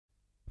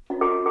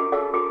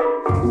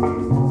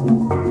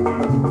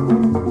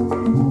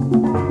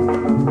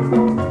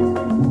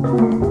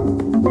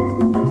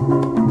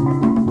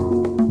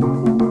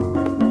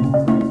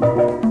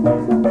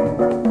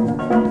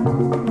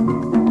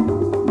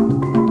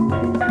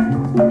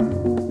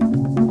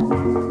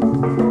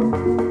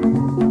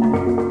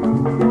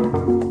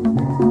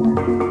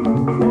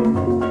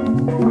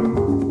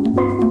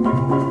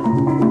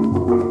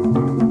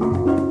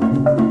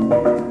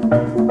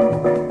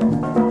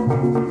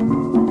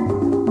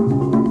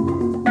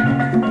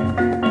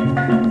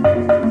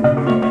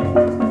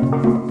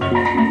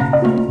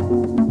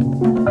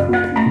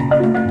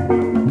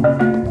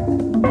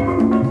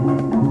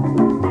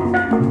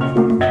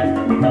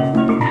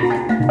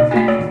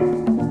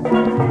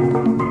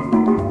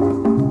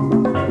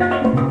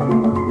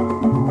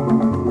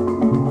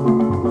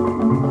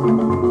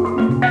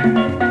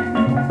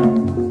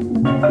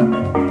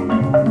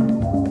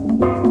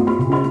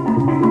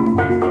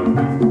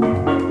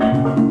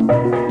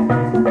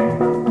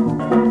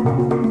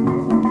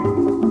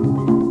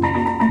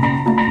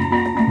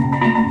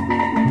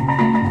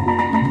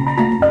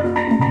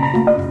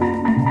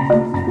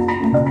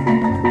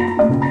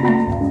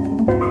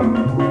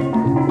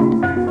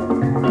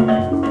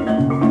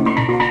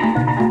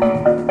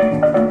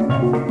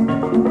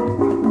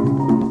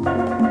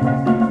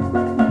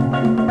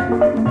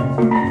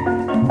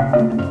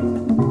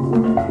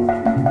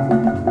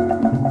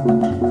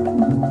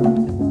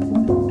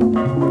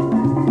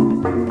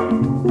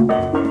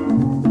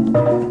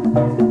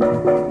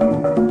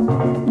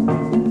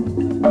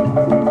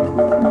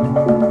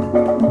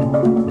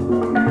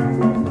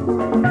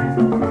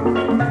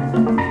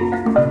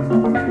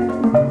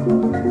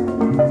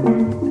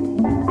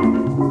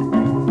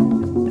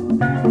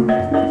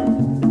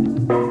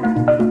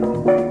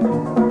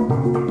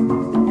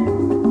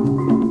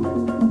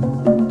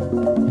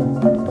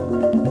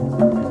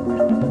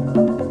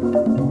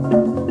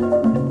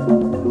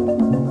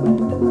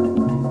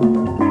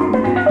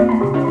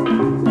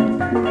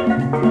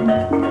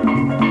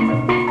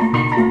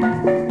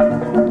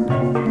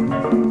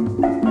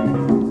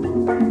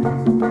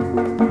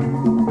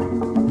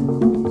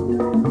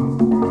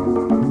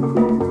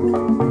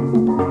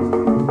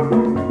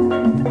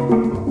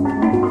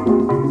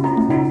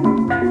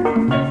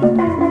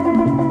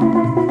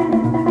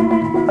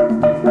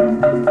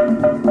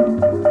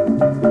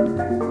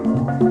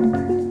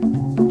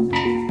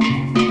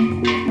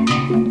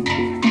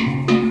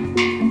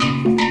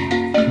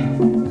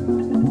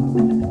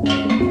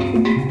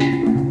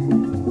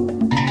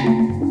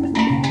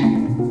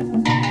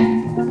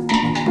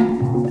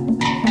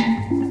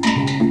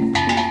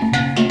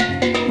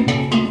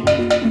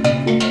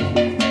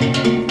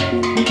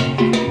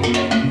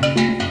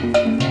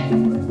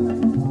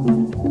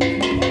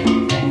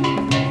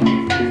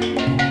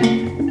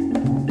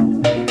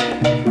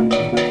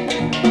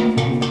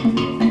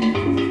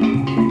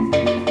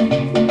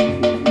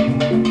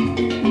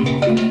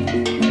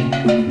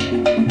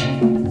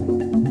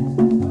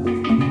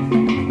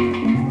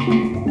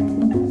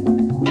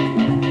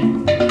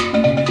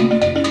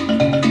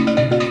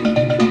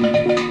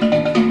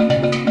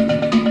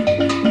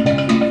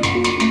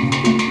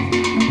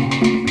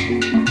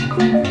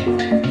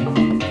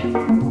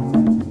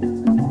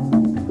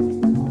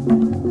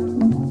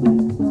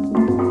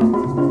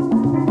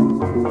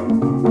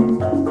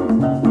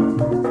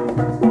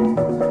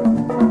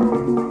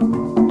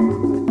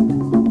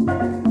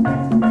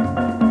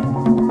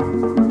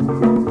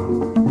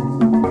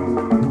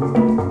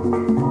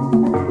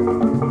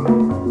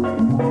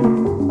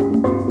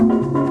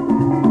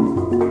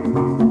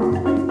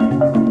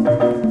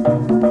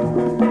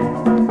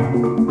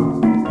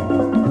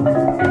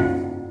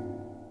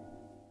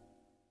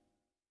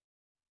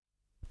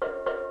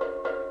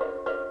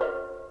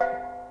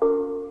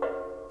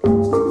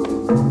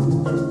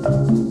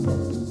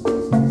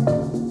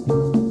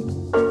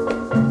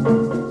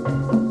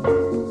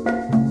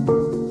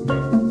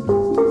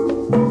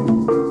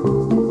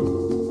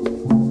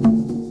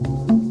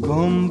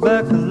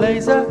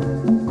Liza,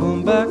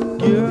 come back,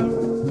 girl.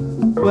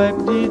 Wipe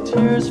the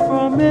tears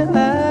from my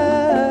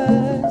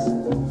eyes.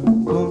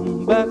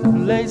 Come back,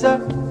 Liza,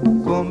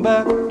 come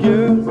back,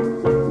 girl.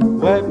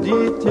 Wipe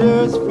the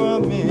tears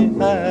from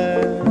my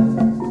eyes.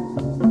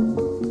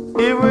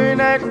 Every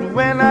night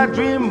when I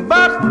dream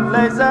about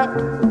Liza,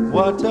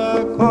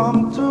 water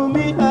come to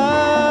me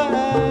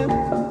eyes.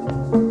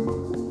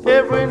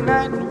 Every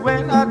night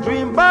when I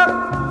dream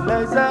about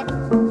Liza,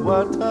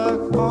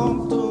 water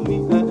come to me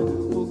eyes.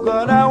 Oh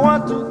God, I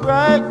want to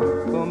cry.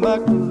 Come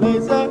back,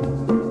 Liza,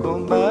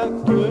 come back,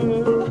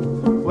 girl.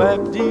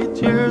 Wipe the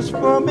tears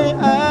from my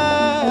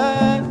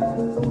eyes.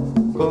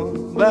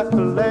 Come back,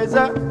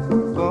 Liza,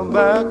 come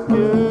back,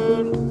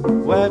 girl.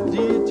 Wipe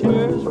the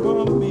tears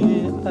from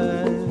me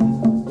eyes.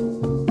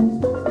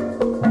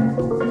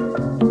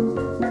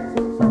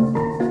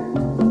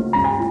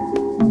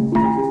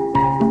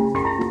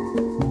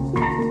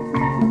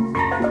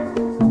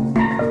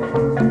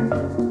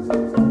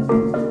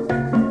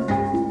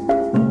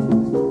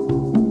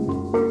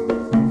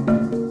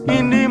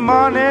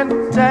 Morning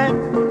time,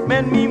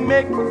 when me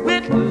make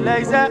with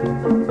Liza,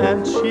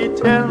 and she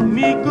tell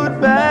me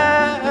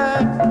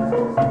goodbye.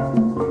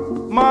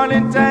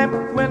 Morning time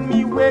when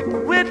me wake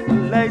with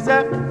Liza,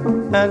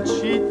 and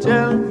she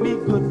tell me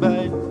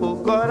goodbye. Oh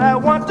God, I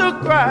want to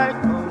cry.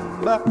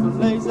 Come back,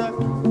 Liza,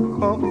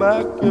 come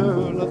back,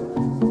 girl.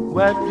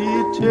 Wipe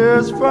the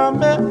tears from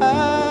my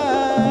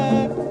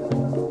eye.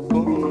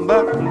 Come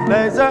back,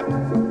 Liza,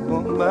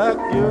 come back,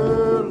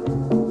 girl.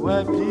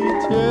 Wipe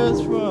the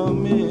tears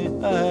from me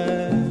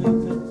eye.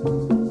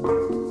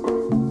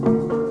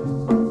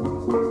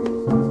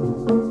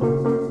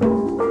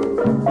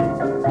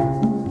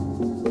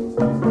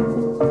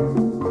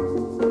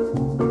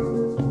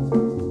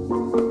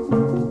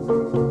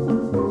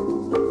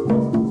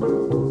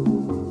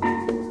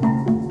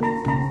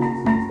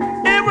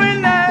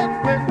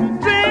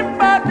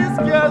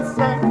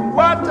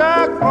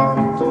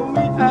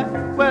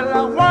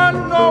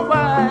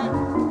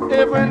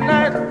 Every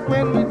night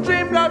when we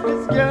dream of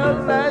this girl,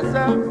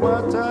 Liza,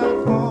 water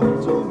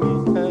come to me.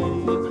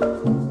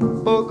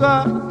 Oh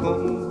God,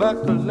 come back,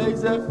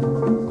 Liza,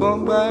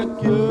 come back,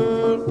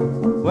 girl.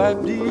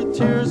 Wipe the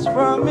tears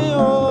from me,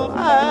 oh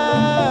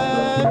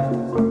I.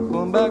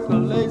 Come back,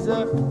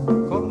 Liza,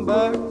 come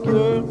back,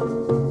 girl.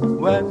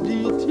 Wipe the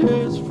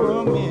tears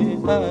from me,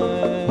 I.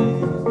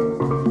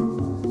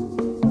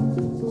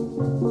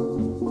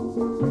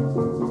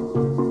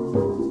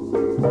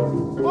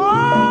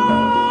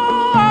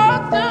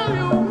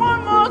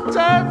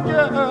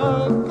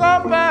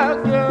 Come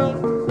back, girl.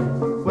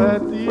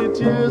 Wipe the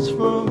tears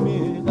from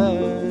me,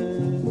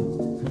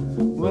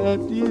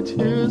 wipe the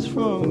tears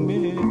from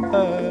me,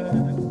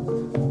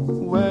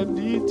 wipe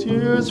the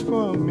tears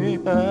from me,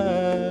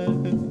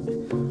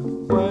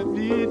 wipe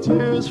the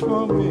tears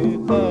from me,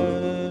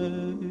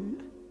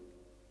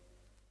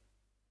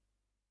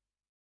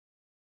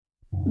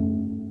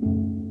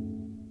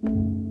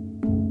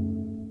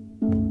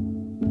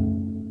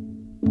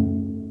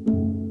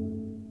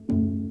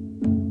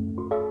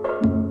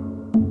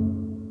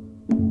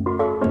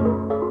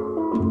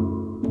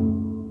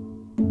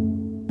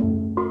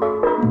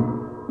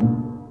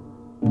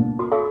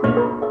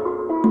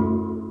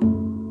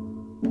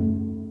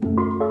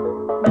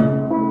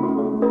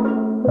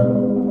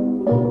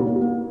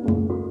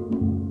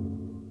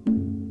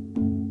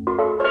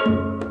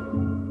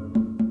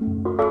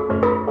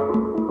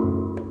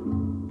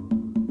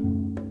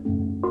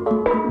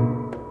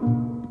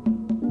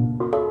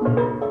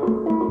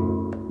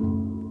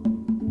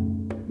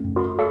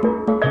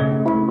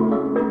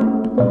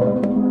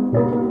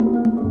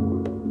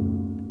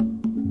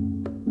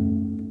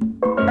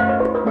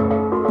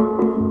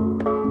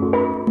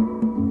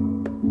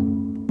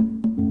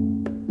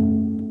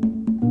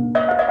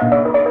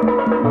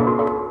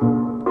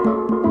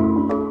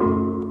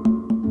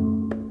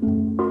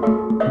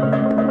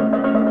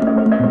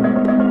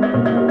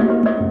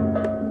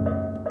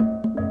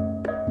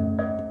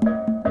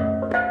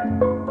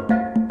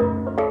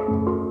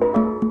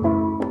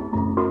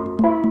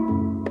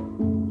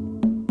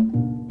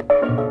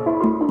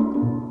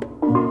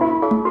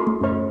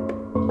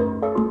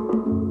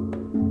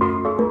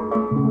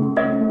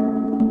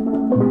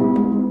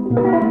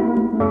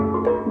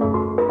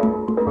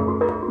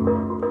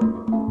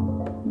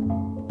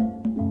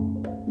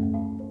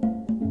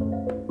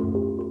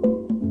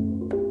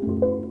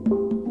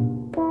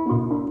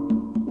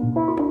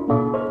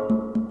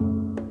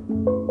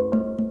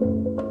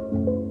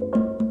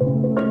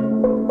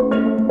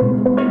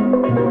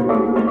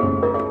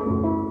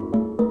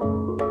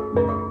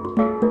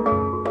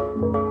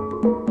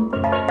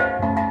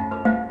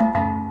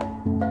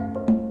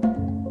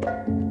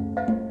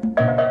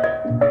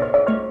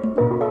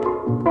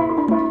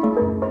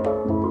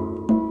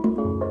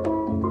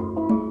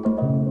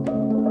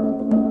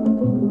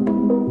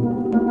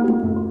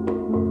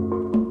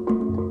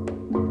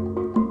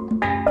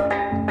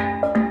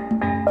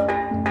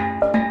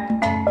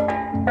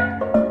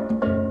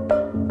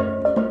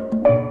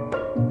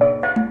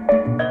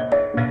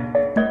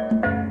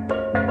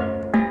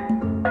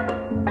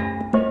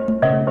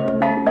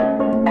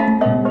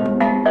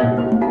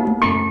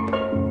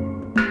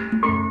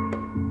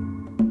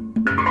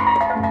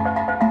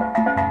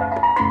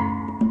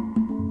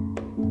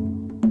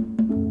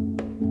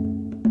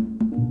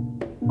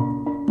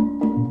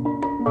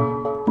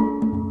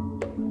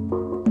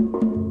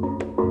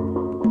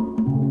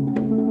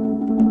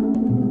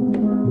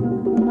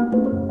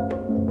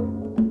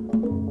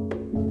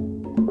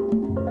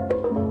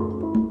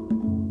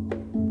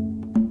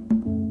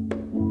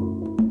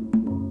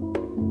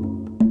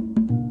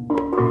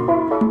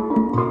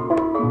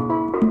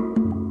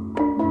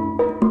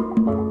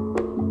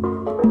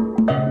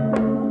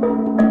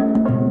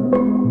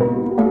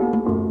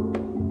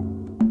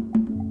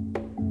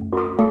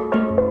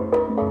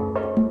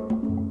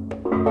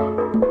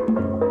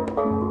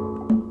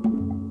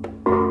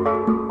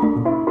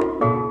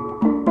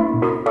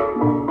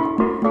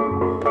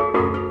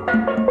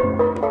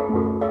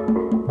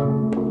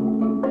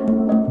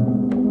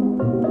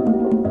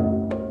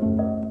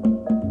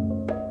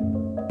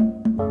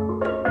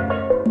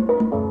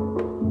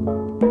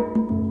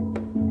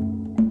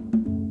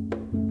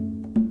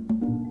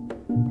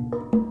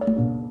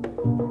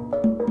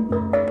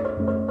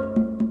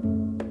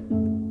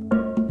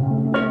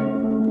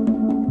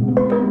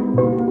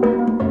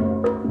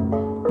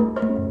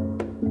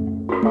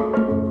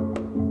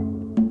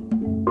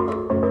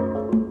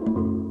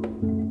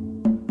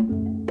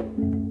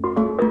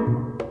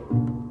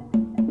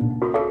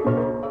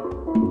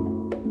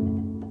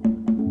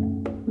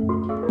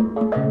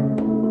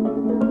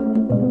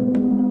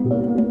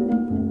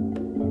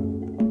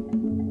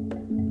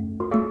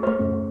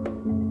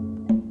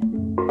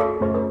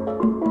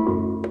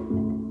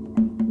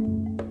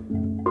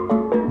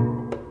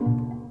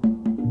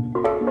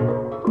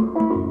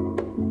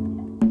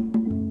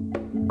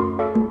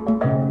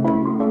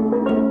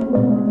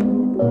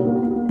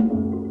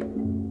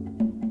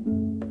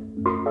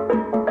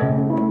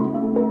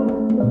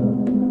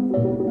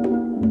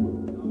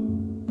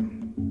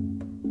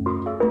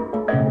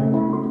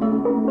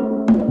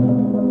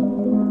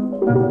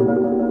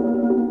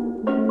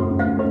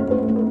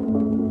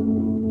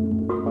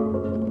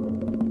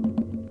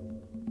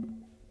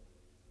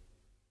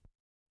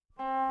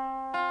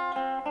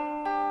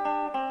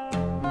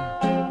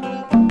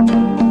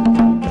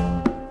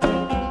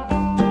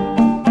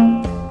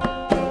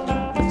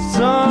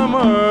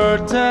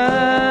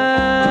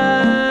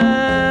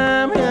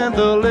 Summertime and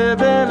the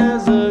living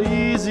is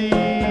easy.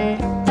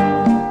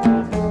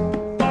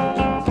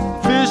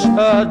 Fish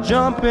are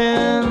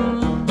jumping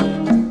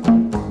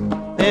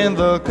and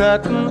the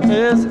cotton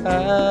is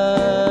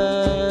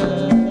high.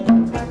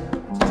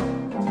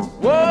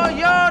 Oh,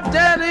 your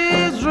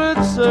daddy's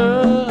rich,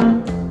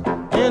 sir,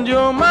 and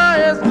your ma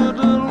is good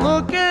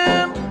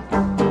looking.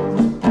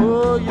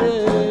 Oh,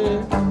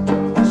 yeah.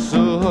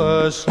 So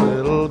hush,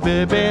 little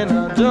baby,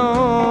 now don't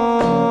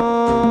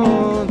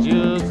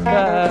you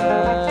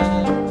cry.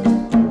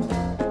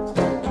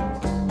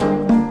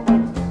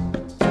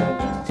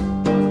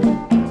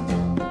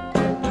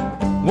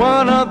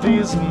 One of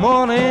these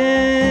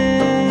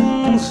mornings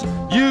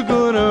you're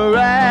gonna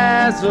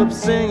rise up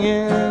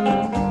singing.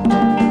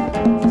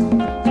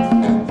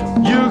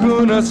 You're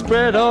gonna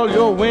spread all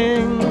your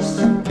wings,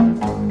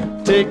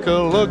 take a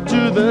look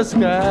to the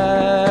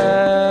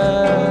sky.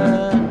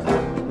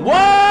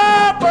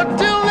 Whoa, but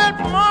till that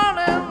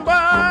morning,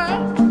 boy,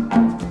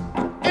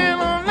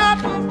 ain't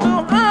nothing to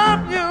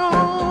harm you.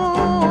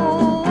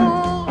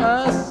 I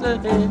say,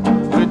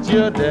 with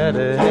your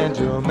daddy and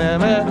your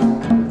mammy,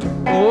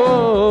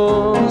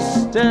 oh,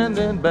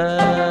 standing by.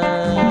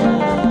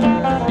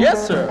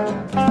 Yes, sir.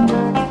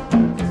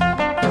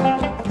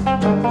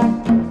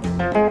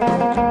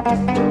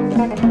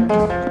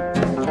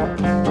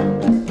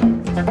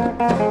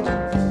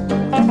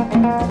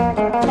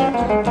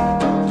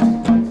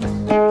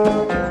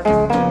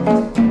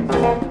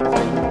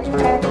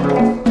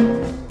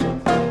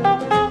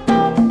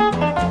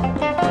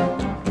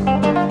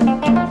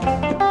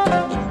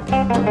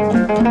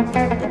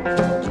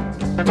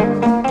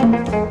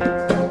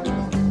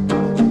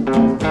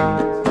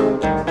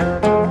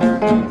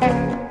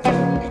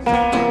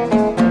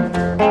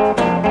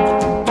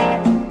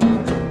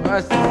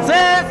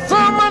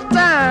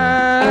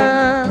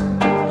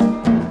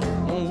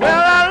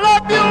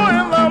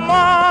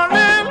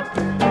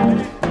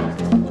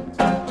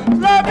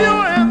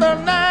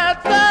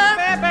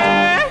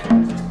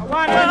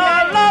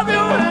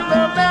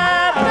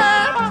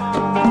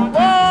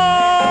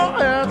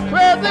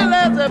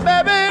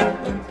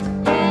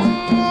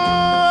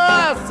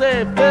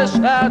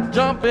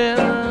 Jumping,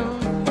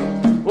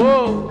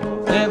 whoa,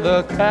 and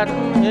the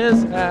cotton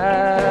is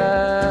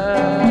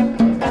high.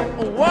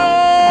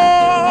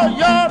 Whoa,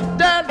 your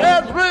dad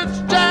is rich,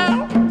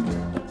 child,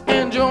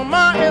 and your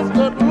ma is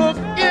good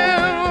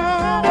looking.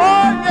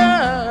 Oh,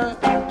 yeah.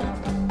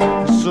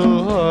 So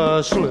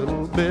hush,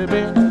 little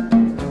baby,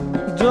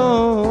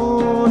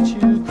 don't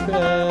you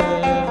cry.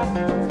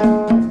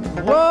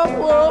 Whoa,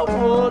 whoa,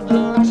 whoa,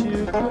 don't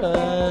you cry.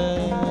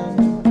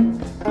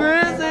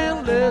 Crazy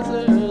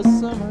lizard,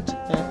 summertime.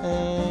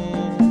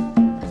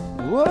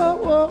 Whoa,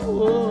 whoa,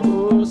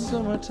 whoa,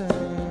 summertime.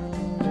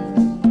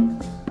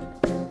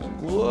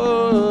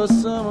 Whoa,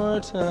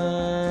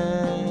 summertime.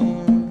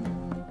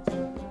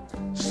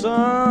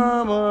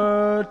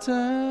 Summertime.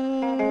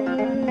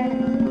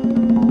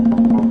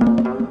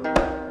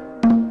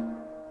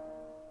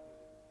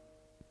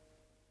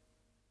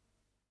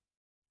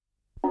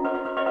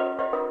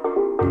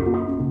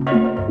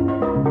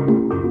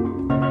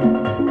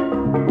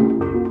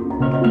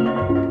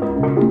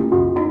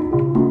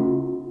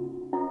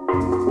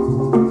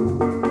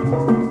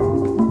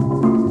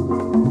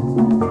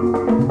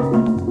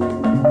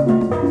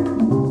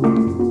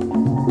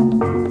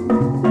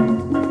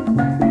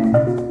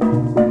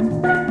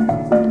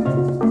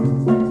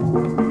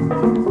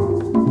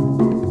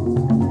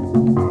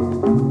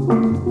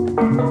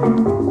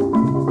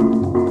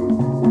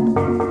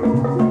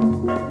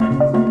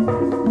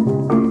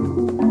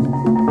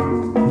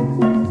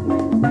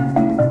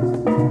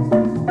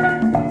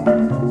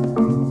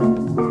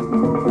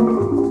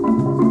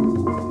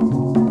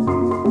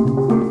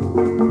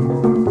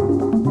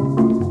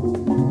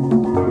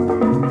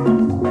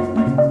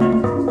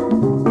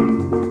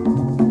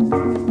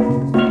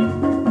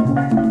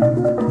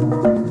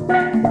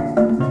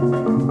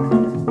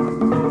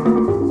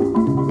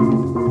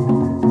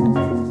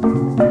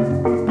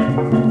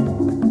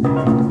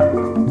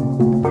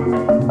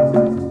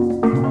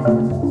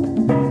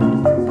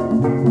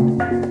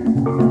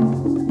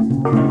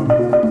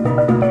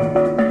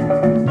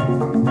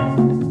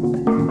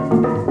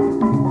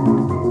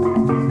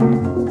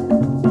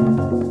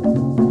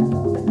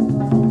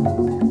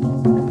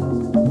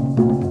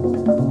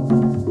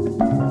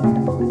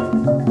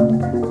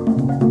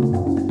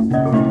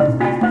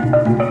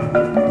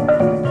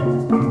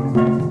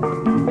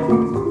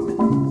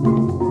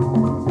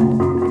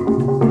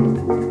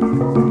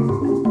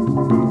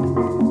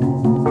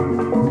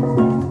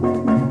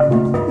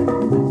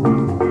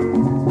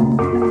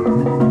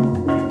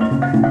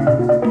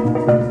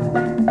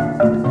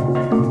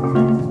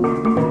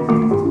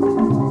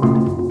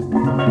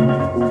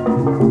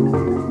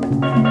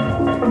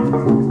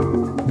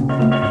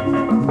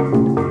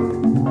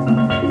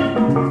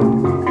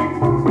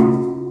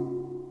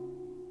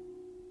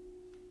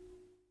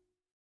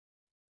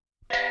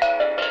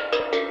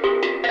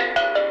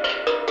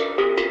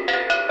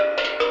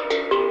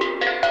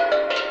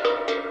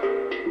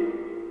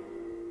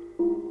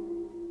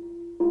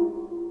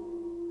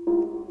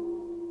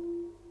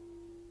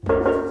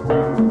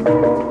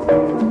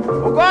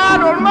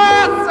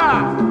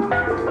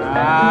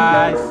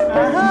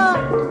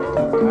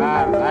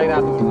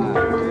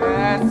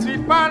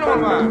 sweet pan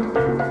old man.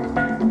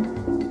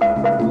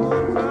 Oh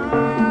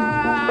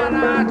God,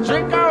 I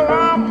drink a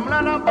rum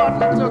and a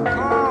bottle to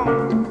come.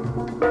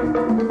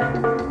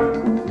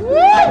 Woo!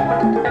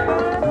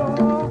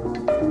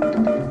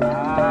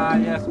 Ah,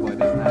 yes, boy,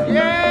 that's nice.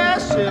 Yeah,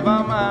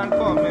 Shiva man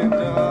coming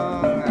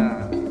down.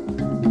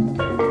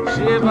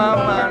 Shiva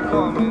man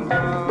coming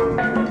down.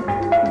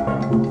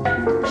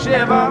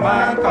 Shiva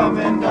man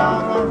coming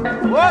down.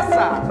 What's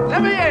that?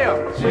 Let me hear you.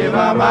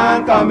 Shiva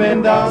man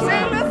coming down.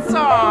 Sing the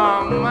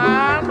song,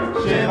 man.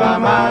 Shiva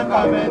man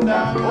coming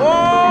down.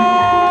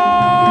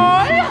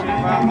 Oh, yeah.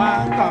 Shiva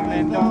man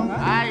coming down.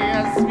 Ah,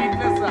 yes,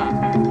 sweetness, sir.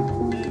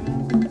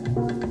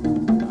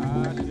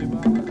 Ah, Shiva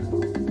man.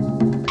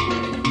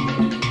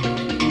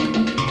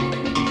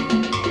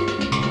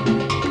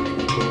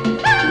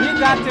 He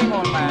got thing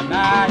on, man.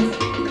 Nice.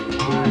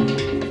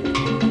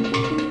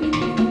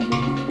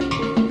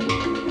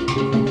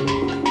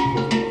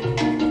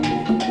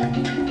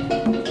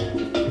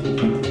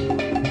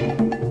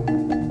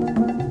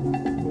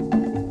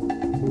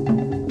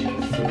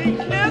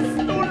 Sweetness,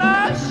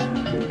 Tulash.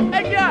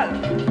 Hey, girl.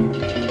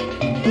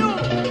 You.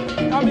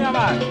 Come here,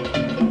 man.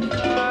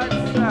 Good,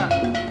 sir.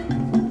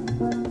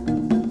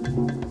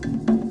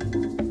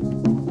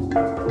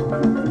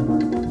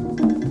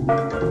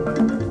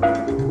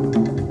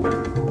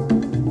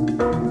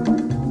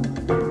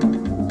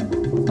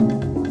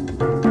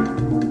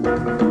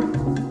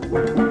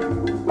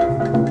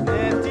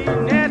 Netty,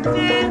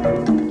 netty,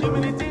 give me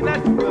the thing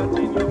that you got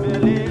in your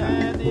belly.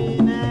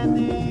 Netty,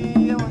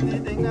 netty, I want the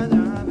thing that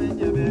you have in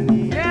your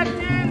belly.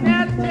 Netty,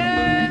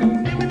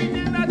 netty, give me the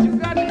thing that you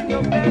got in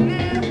your belly.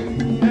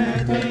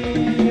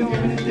 Netty, I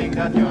want the thing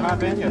that you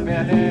have in your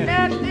belly.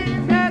 Netty,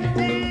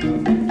 netty,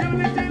 give me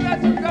the thing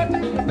that you got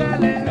in your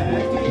belly.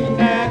 Netty,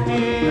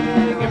 netty,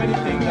 I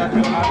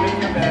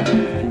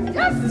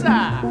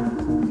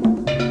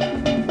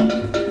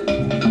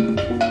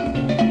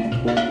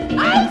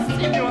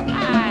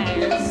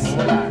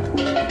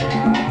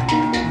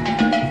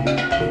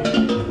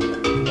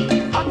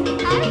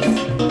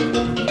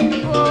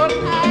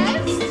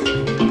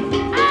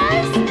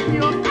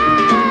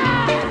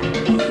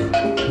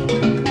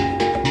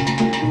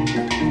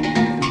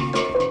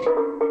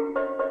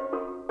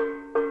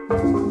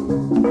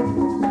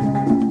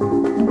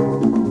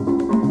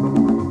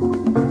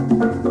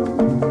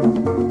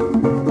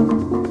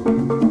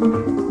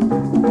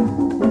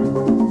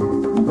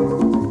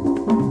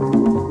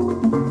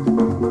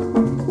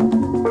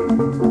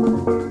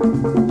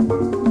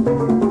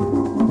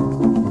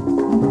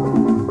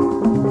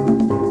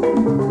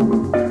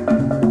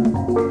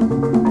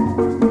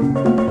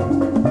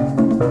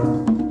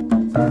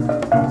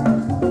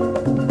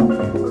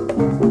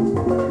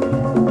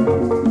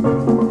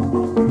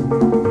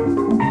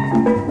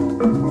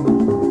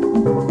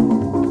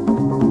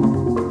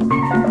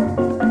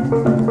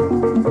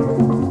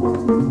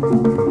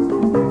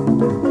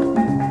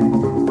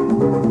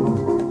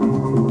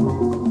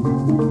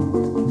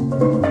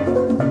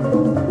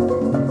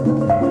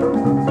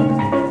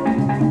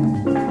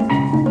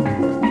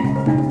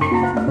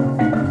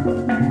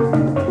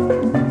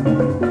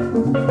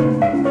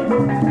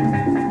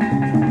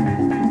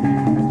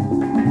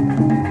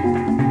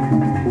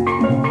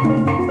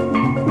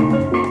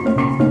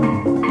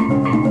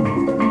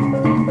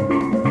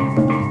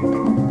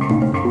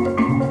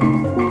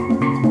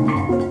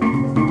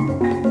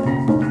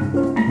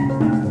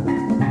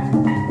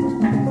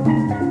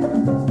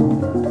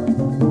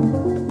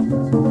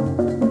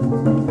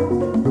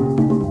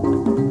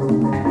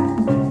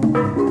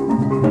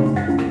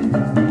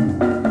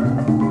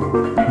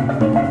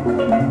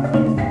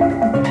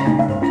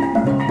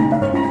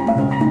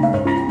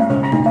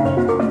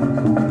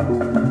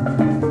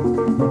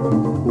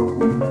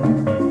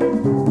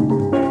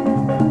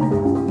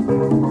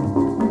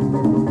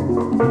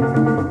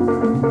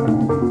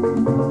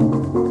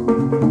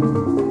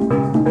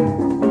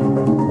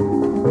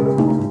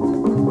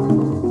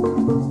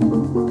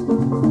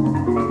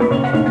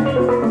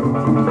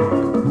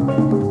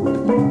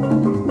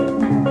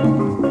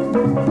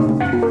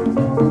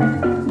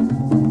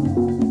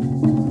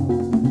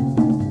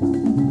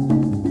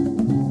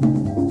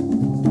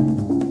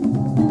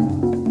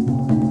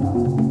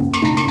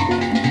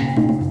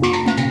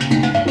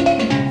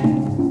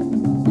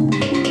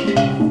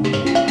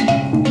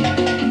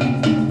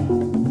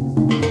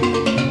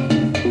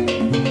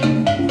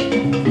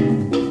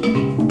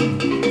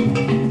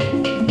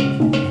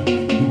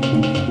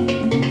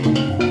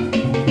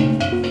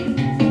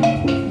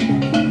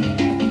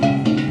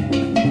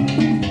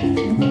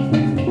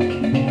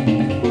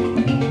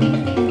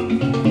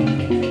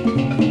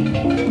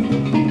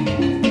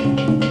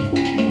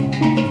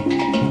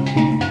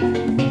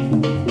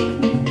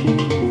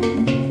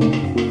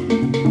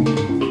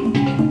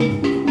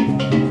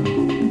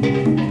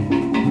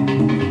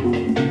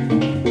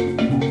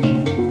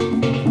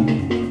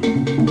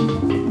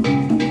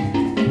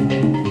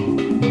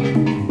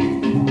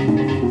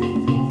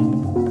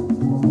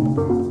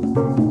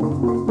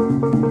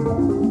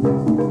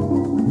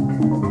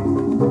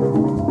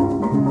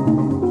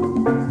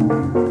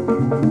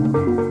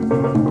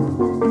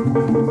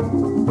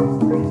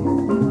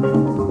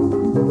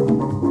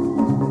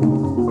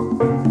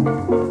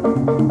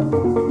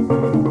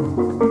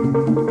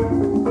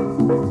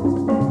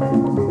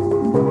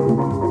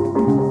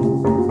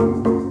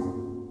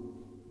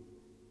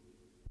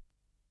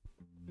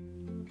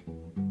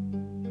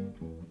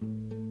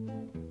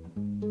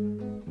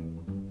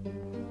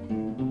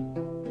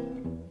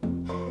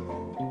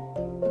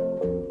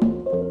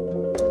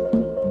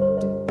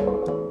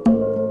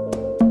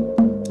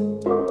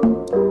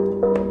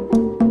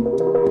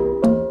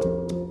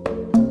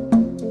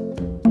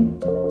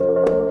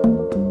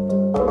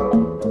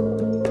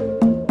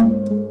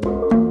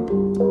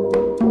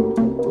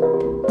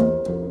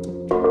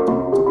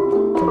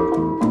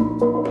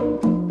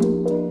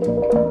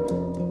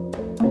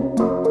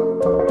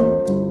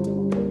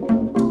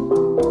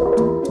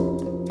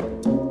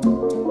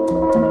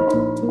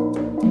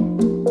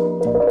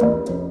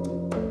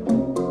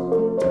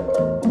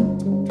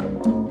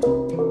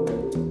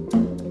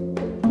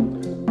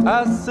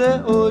I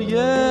say, oh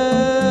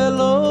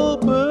yellow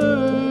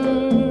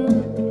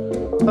bird,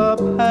 up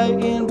high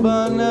in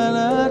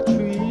banana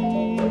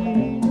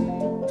tree.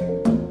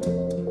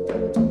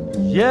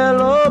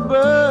 Yellow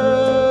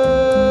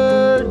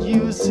bird,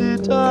 you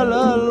sit all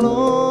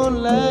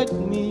alone like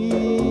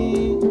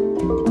me.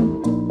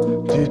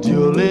 Did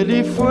your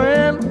lady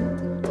friend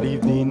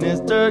leave the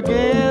nest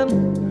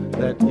again?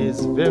 That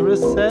is very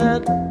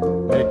sad,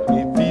 make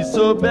me feel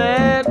so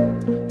bad.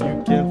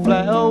 You can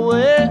fly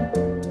away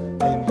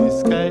in the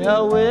sky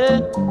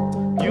away,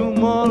 you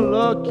more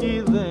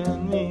lucky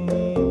than me.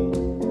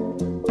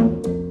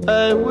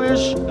 I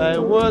wish I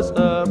was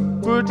a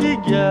pretty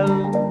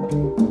girl,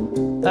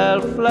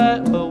 I'll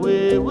fly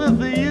away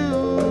with you.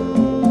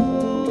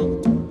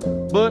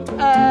 But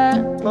I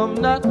am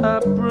not a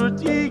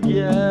pretty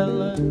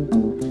girl,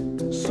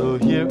 so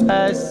here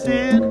I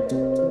sit,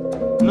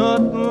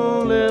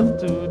 nothing left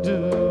to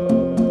do.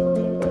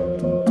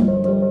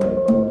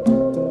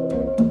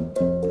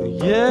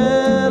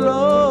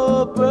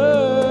 Yellow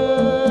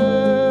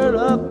bird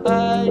up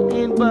high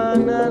in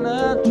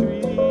banana tree.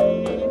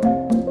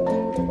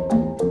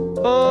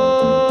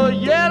 Oh,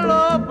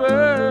 yellow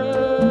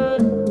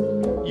bird,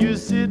 you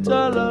sit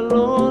all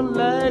alone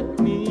like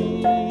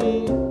me.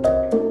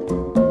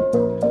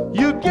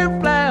 You can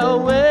fly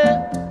away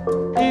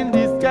in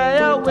the sky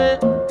away,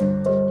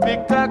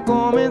 because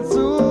coming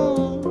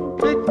soon,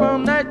 big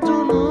from night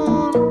to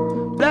noon.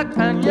 Black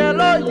and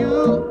yellow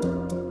you,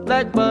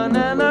 like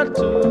banana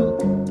too.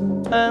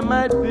 I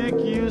might pick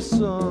you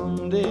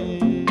someday.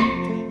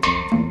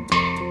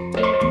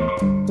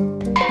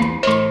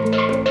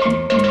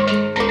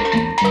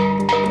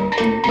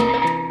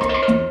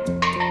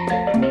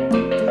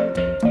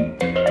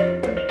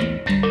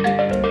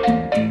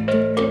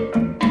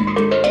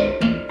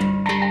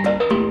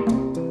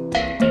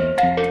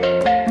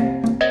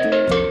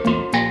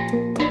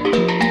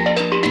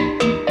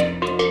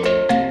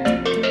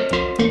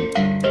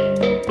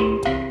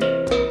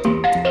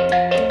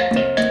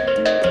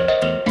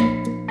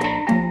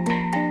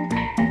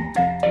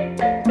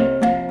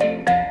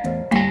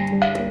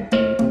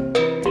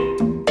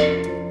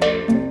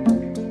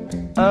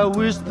 I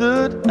wish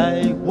that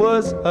I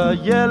was a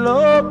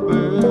yellow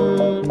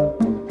bird,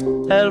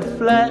 I'll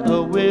fly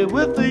away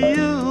with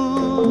you.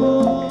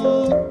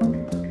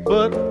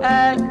 But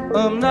I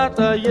am not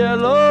a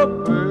yellow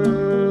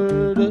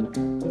bird,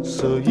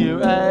 so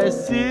here I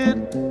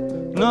sit,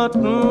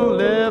 nothing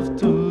left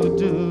to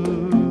do.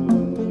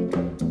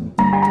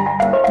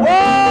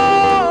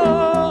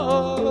 Whoa,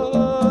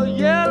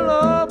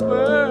 yellow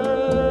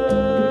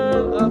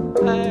bird up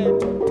high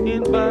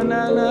in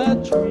banana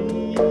tree.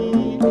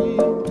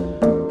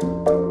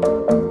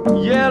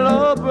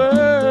 Yellow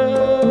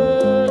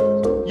bird,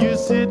 you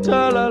sit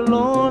all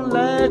alone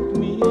like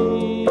me.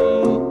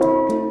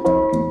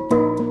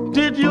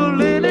 Did your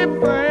lady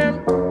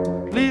friend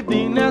leave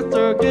the nest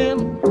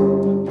again?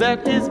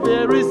 That is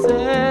very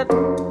sad,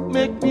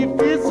 make me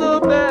feel so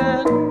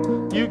bad.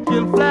 You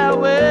can fly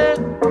away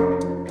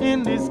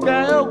in the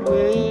sky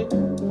away,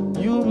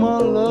 you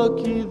more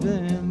lucky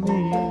than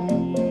me.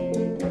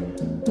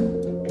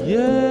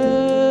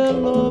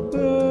 Yellow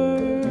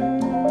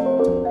bird,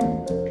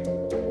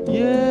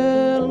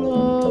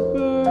 yellow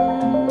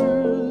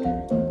bird,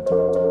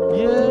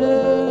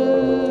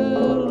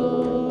 yellow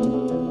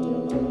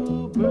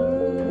bird.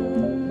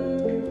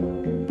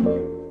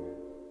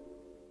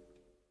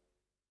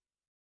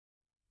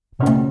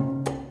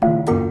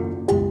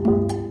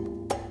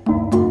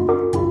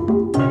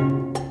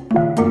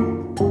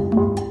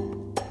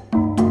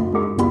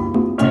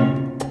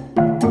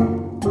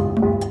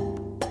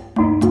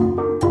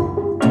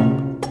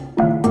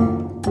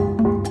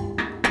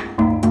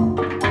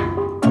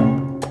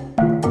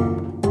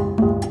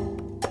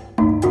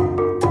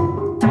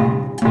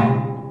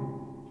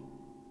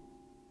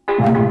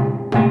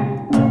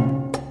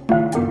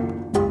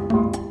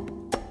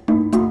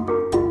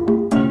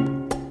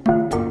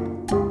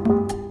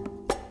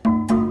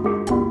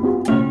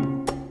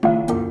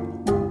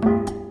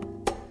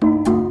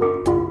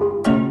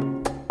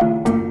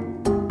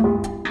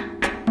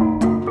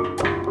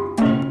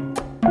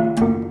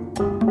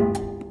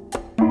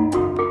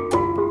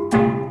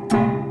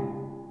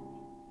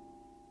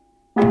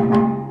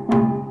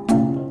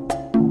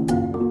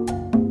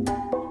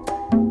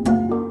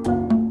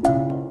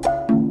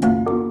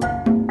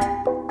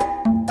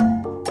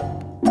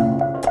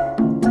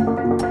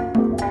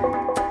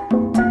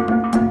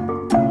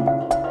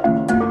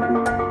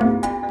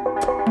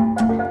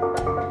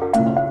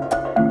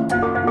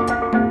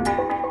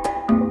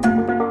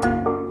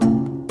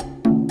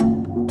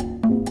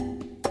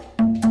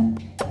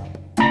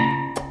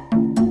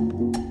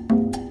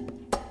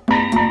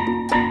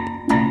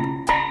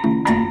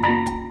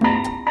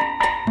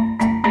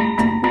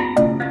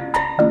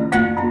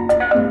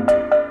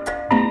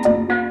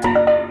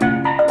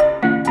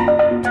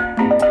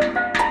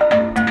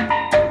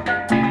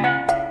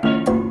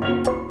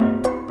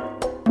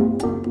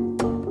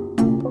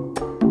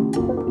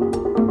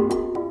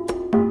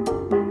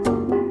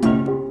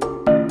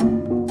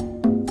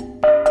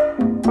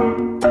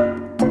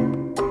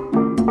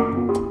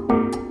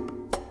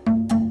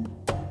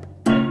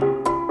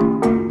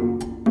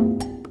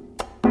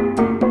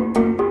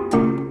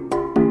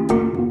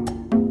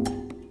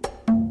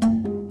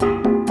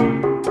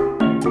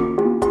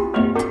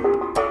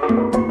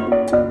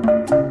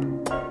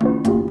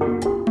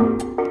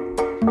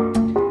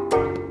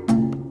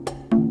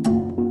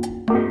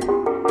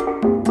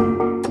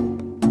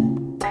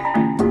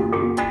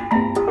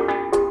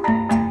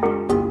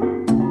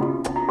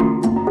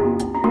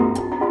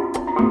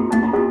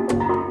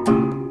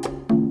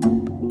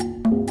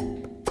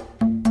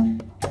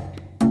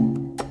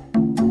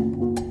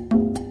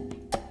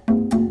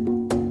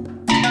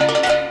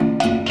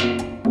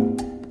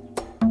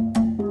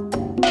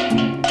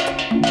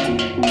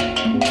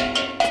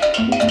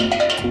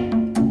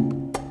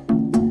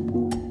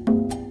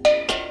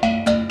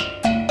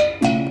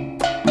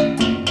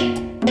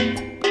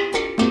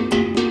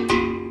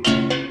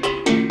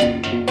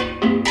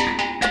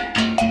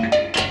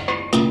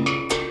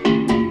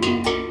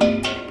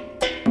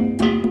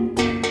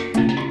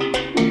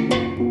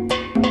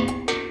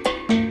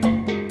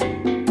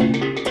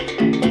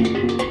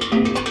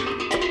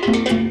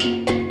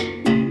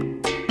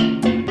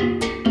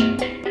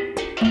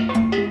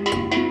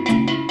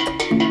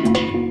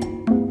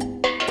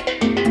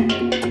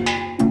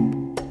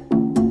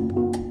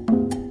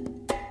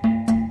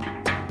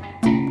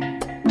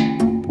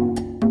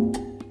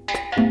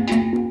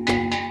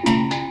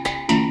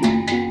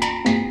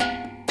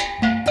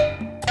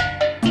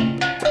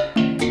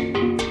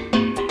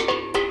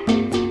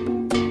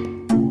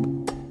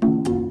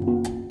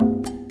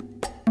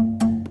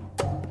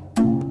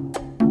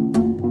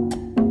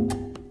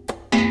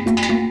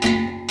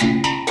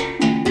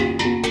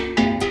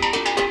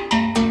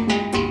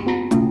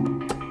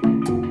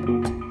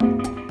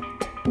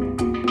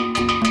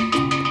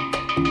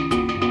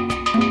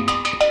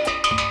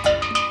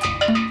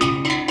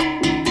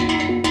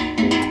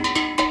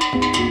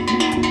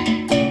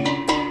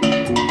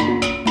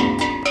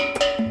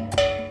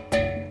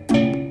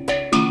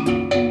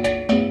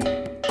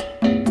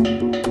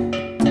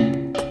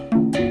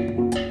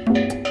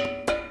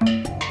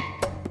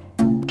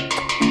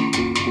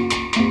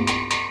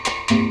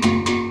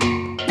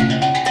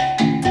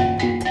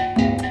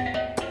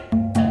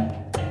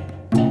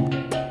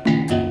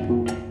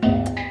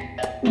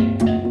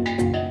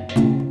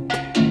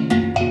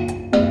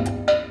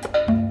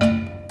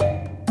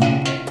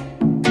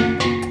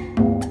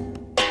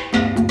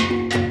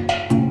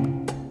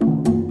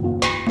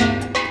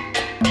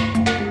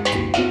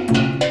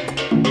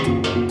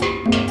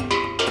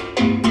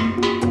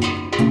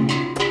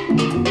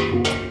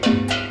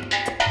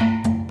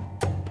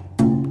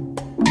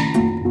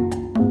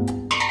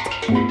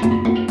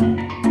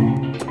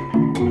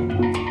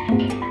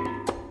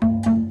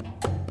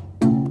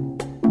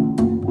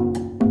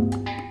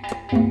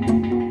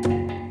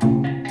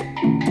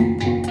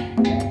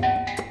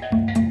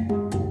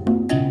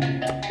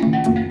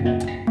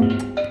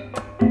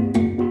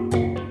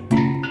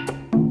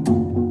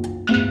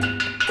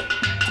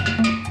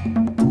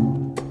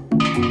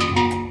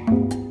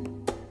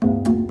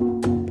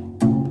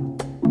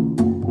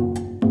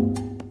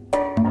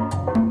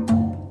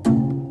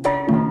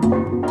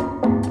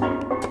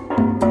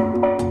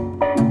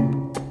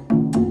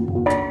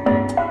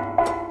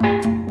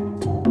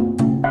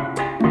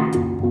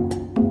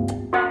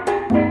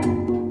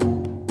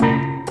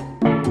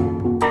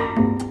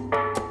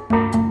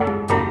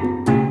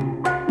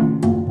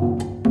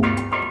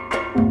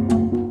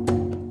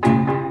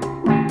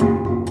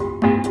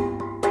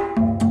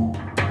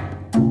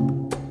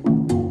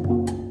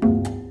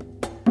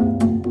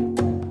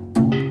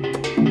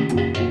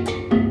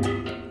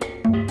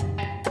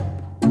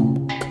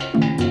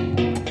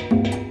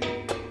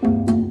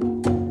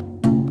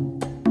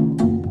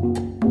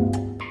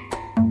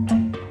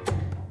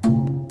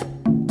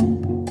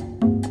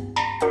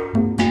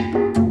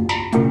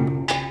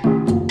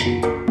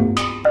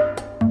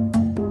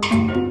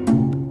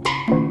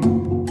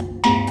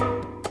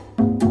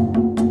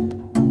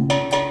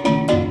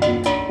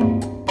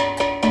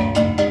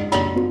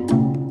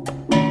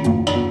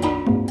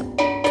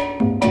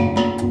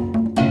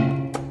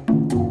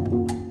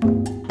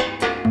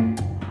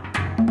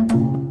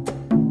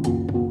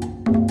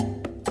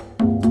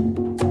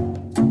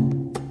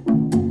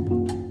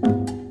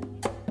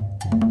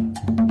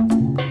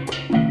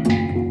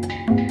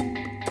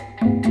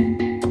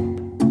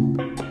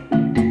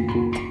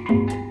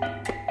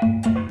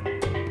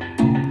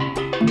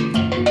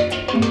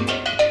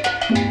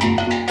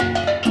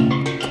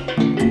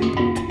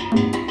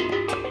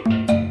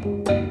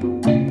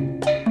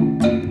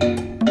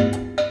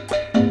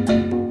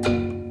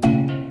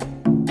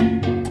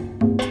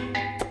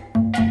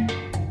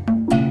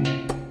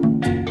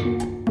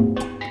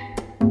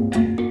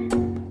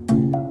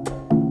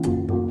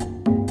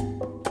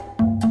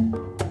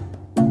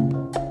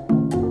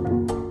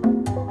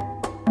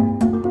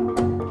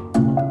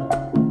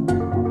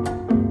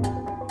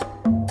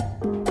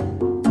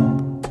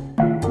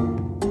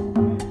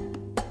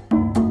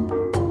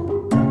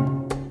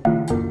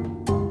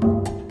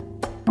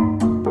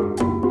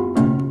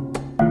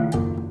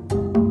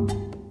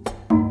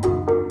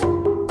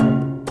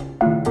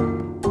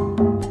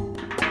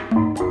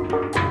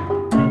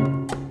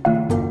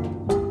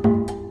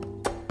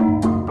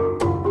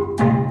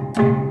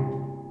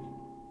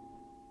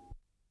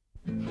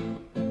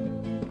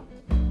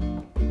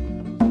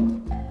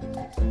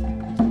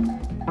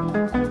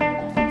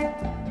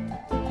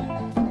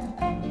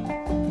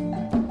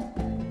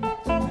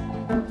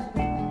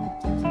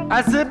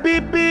 I say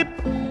beep beep,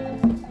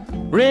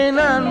 rain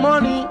and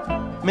money,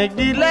 make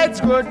the lights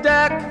go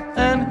dark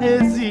and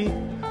hazy.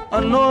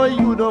 I know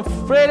you don't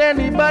afraid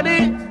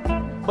anybody,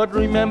 but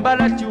remember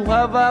that you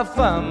have a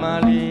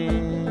family.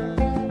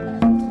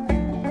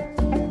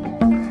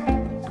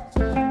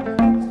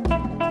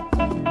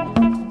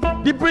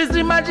 The priest,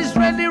 the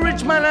magistrate, the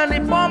rich man and the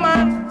poor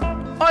man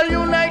all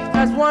unite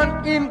as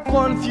one in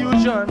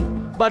confusion.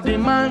 But the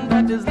man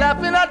that is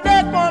laughing at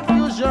their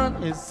confusion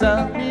is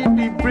Sammy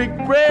the brick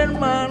brain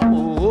man.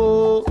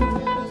 Oh, oh.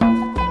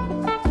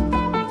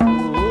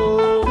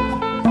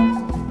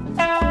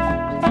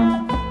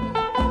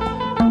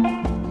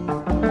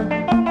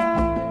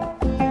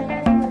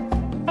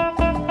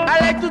 I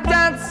like to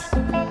dance,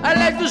 I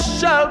like to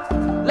shout,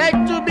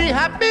 like to be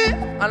happy,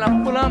 and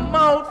I'm full of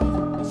mouth.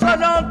 So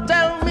don't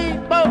tell me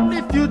about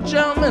the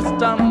future,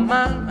 Mr.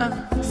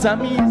 Man.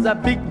 Sammy is a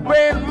big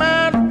brain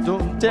man.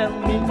 Don't tell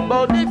me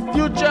about the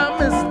future,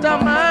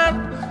 Mr.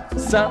 Man.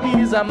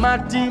 Sammy is a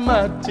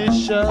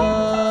mathematician.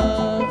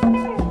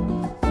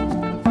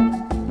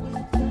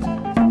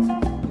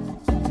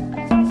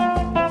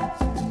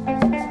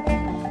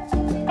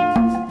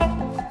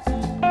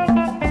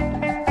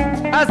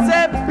 I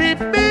said beep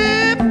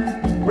beep,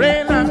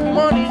 rain and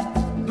money,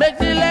 make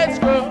the lights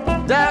go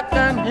dark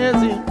and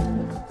hazy.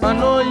 I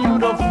know you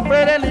don't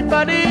afraid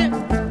anybody,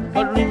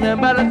 but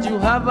remember that you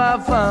have a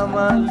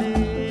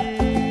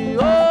family.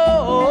 Oh,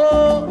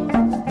 oh,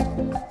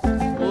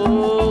 oh,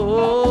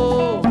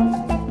 oh,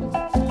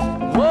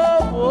 oh,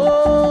 oh,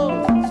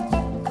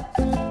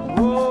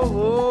 oh,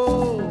 oh.